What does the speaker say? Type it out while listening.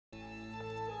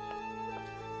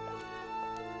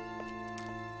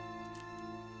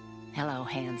Hello,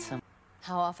 handsome.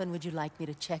 How often would you like me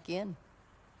to check in?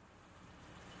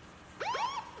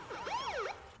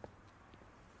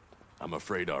 I'm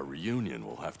afraid our reunion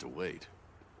will have to wait.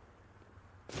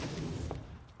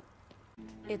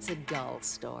 It's a dull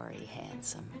story,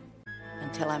 handsome.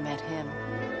 Until I met him.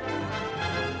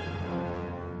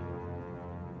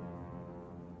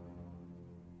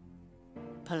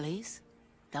 Police?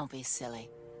 Don't be silly.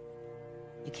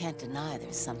 You can't deny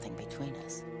there's something between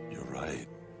us. You're right.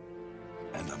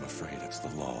 And I'm afraid it's the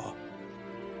law.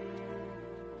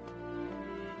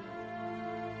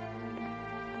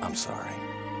 I'm sorry.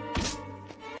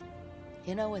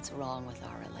 You know what's wrong with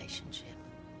our relationship?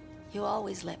 You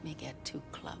always let me get too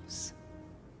close.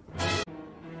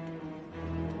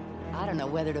 I don't know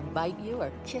whether to bite you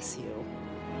or kiss you.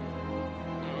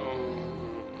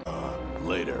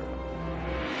 Later.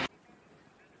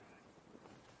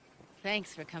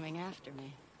 Thanks for coming after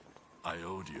me. I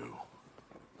owed you.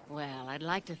 Well, I'd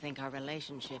like to think our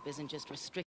relationship isn't just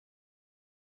restricted.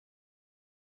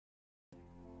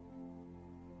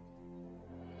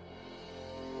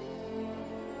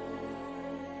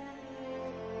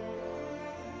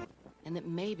 And that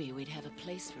maybe we'd have a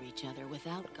place for each other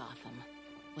without Gotham.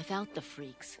 Without the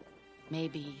freaks.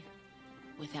 Maybe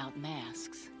without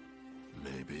masks.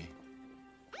 Maybe.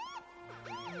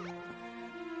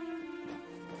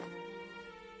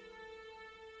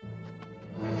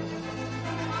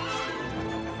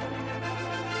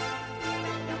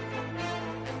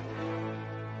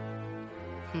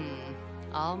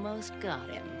 Almost got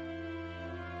him.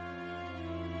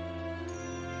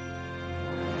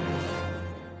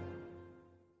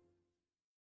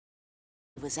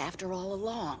 It was after all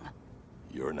along.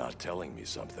 You're not telling me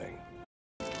something.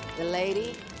 The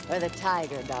lady or the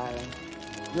tiger, darling?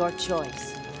 Your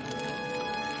choice.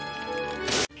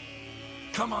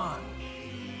 Come on!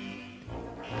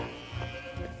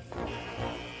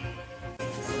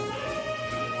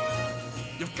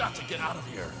 You've got to get out of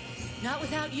here. Not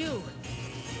without you.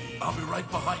 I'll be right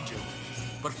behind you.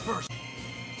 But first,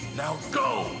 now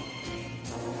go!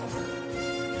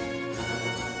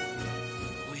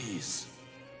 Please.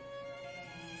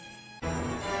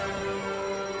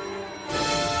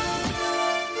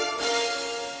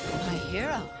 My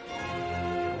hero.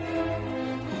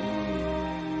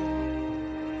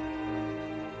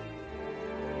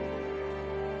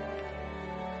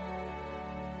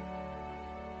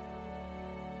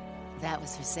 That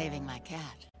was for saving my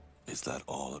cat. Is that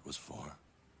all it was for?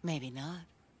 Maybe not.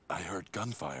 I heard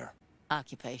gunfire.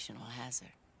 Occupational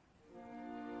hazard.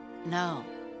 No.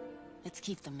 Let's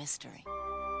keep the mystery.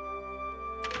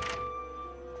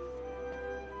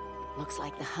 Looks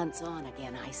like the hunt's on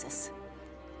again, Isis.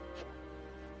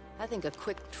 I think a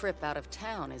quick trip out of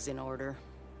town is in order.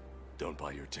 Don't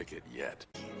buy your ticket yet.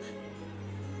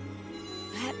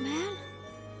 Batman?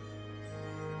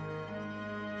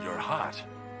 You're hot.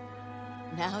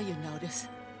 Now you notice.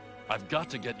 I've got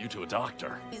to get you to a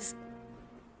doctor. He's...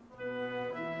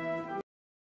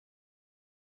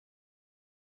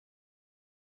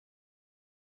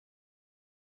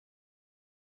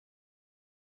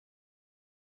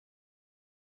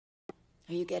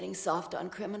 Are you getting soft on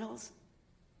criminals?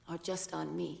 Or just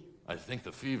on me? I think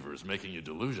the fever is making you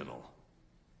delusional.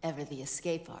 Ever the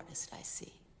escape artist, I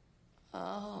see.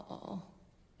 Oh.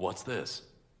 What's this?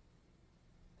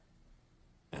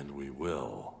 And we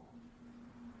will.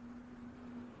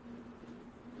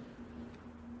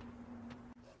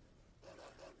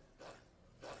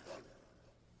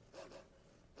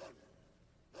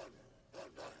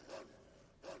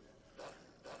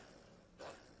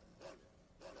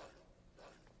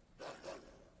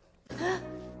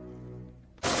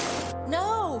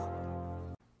 No!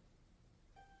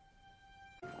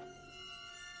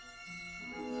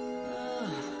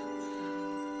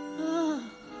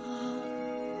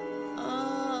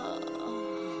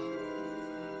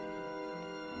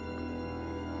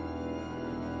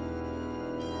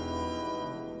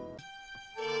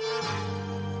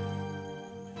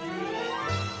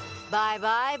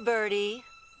 Bye-bye, birdie.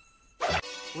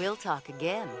 We'll talk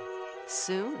again.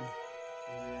 Soon.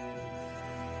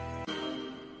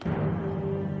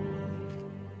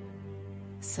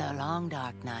 So long,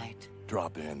 Dark Knight.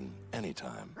 Drop in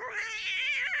anytime.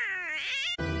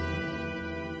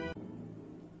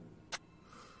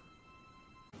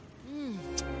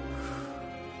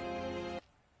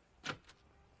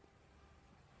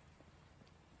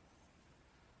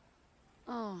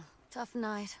 Oh, tough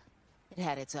night. It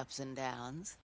had its ups and downs.